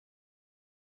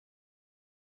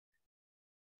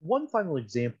One final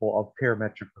example of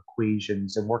parametric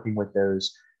equations and working with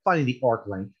those, finding the arc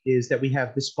length, is that we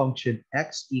have this function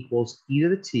x equals e to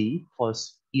the t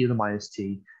plus e to the minus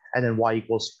t, and then y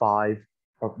equals 5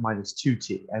 or minus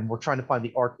 2t. And we're trying to find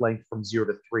the arc length from 0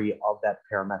 to 3 of that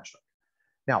parametric.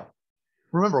 Now,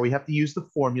 remember, we have to use the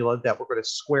formula that we're going to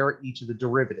square each of the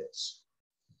derivatives.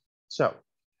 So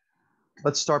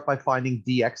let's start by finding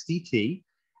dx dt,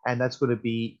 and that's going to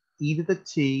be e to the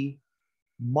t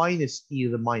minus e to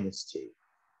the minus t.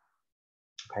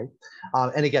 Okay,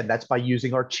 and again, that's by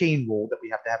using our chain rule that we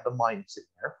have to have the minus in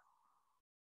there.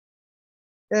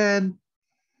 And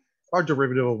our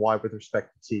derivative of y with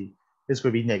respect to t is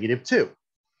going to be -2.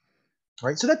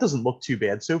 Right, so that doesn't look too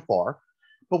bad so far,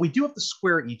 but we do have to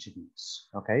square each of these.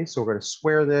 Okay, so we're going to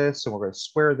square this, and we're going to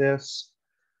square this,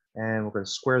 and we're going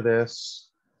to square this,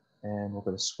 and we're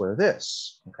going to square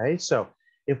this. Okay, so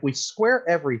if we square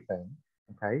everything,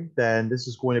 okay, then this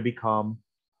is going to become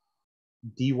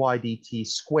dy dt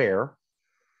square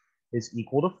is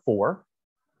equal to 4.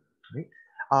 Right?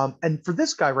 And for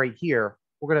this guy right here,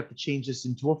 we're going to have to change this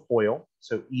into a FOIL.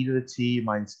 So e to the t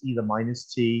minus e to the minus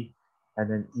t, and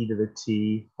then e to the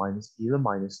t minus e to the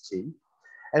minus t.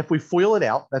 And if we FOIL it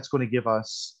out, that's going to give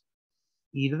us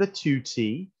e to the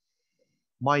 2t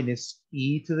minus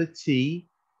e to the t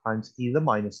times e to the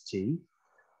minus t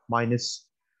minus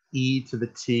e to the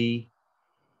t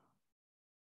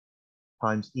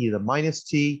times e to the minus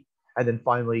t, and then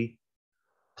finally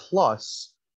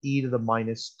plus e to the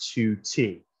minus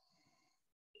 2t.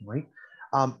 Right?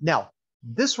 Now,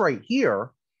 this right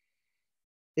here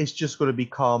is just going to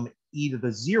become e to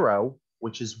the 0,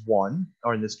 which is 1,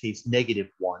 or in this case, -1,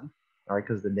 all right,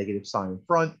 because of the negative sign in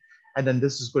front. And then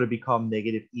this is going to become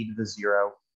negative e to the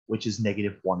 0, which is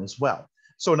 -1 as well.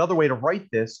 So another way to write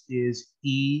this is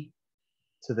e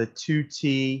to the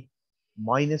 2t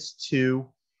minus 2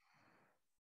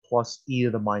 plus e to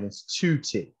the minus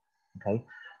 2t. Okay.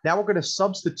 Now we're going to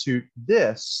substitute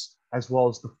this as well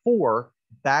as the 4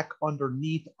 back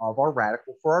underneath of our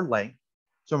radical for our length.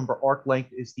 So remember, arc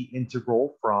length is the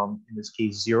integral from, in this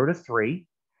case, 0 to 3.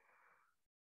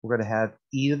 We're going to have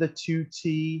e to the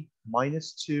 2t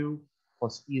minus 2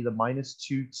 plus e to the minus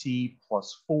 2t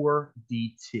plus 4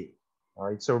 dt. All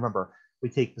right, so remember, we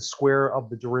take the square of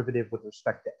the derivative with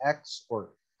respect to x,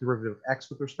 or derivative of x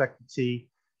with respect to t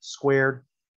squared,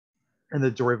 and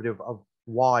the derivative of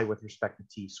y with respect to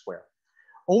t squared.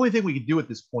 Only thing we can do at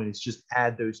this point is just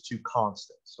add those two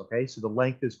constants, okay? So the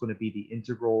length is going to be the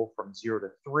integral from 0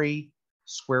 to 3,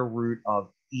 square root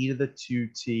of e to the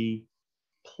 2t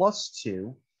plus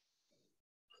 2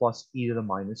 plus e to the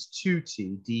minus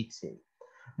 2t dt.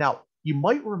 Now, you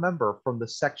might remember from the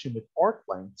section with arc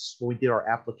lengths, when we did our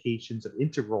applications of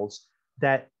integrals,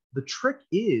 that the trick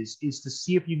is to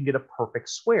see if you can get a perfect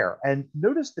square. And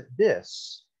notice that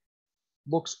this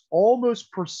looks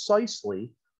almost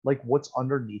precisely like what's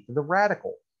underneath of the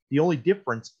radical. The only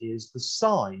difference is the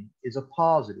sign is a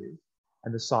positive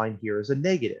and the sign here is a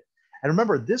negative. And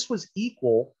remember, this was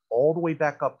equal all the way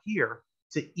back up here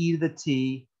to e to the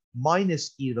t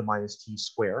minus e to the minus t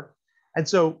squared. And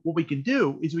so what we can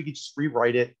do is we can just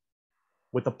rewrite it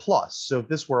with a plus. So if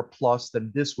this were a plus,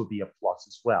 then this would be a plus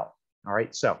as well. All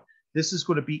right, so this is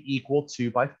going to be equal to,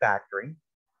 by factoring,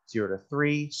 0 to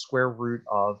 3 square root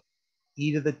of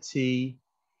e to the t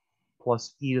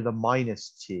plus e to the minus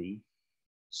t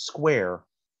square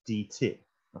dt.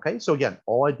 Okay, so again,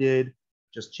 all I did,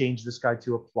 just change this guy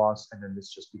to a plus, and then this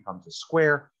just becomes a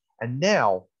square. And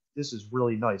now this is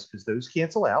really nice because those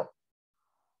cancel out.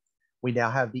 We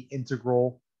now have the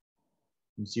integral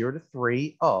from 0 to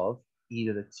 3 of e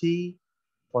to the t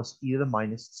plus e to the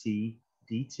minus t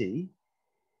dt.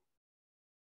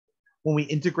 When we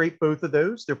integrate both of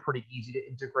those, they're pretty easy to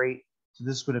integrate. So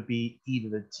this is going to be e to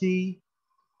the t.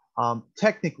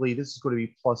 Technically, this is going to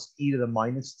be plus e to the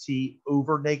minus t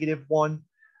over -1.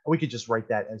 We could just write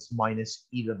that as minus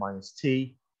e to the minus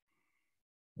t.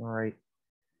 All right.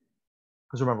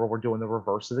 Because remember, we're doing the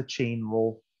reverse of the chain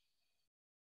rule.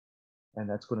 And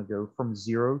that's going to go from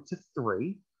 0 to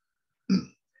 3.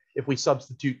 If we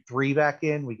substitute 3 back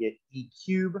in, we get e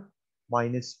cubed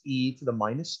minus e to the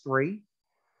minus 3.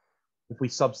 If we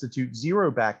substitute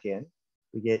 0 back in,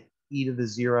 we get e to the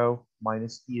 0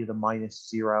 minus e to the minus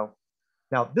 0.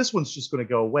 Now, this one's just going to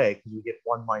go away because we get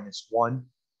 1 minus 1.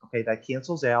 Okay, that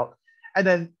cancels out. And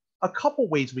then a couple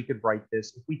ways we could write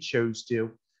this if we chose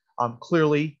to.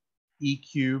 Clearly, e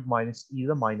cubed minus e to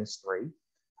the minus 3.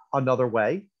 Another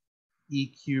way, e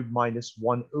cubed minus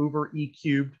 1 over e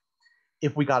cubed.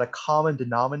 If we got a common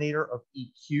denominator of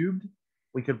e cubed,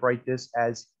 we could write this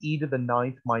as e to the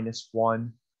 9th minus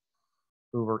 1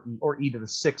 over e, or e to the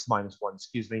 6th minus 1,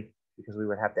 excuse me, because we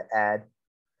would have to add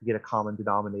to get a common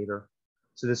denominator.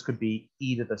 So this could be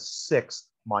e to the 6th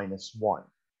minus 1,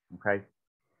 okay?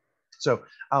 So,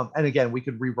 and again, we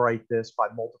could rewrite this by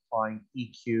multiplying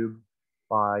e cubed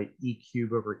by e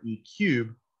cubed over e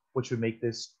cubed, which would make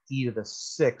this e to the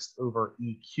 6th over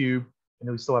e cubed. And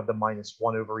then we still have the minus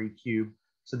 1 over e cubed.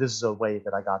 So this is a way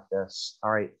that I got this.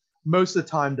 All right. Most of the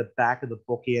time, the back of the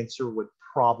book answer would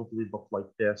probably look like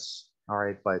this. All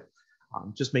right. But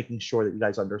just making sure that you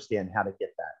guys understand how to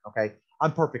get that. Okay.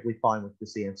 I'm perfectly fine with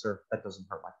this answer. That doesn't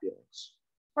hurt my feelings.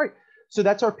 All right. So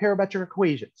that's our parametric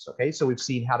equations. Okay. So we've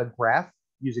seen how to graph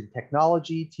using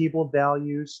technology, table of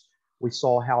values. We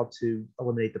saw how to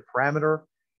eliminate the parameter.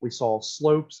 We saw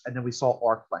slopes, and then we saw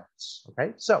arc lengths.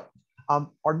 Okay. So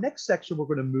our next section we're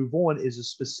going to move on is a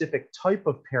specific type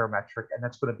of parametric, and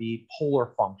that's going to be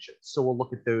polar functions. So we'll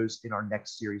look at those in our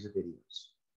next series of videos.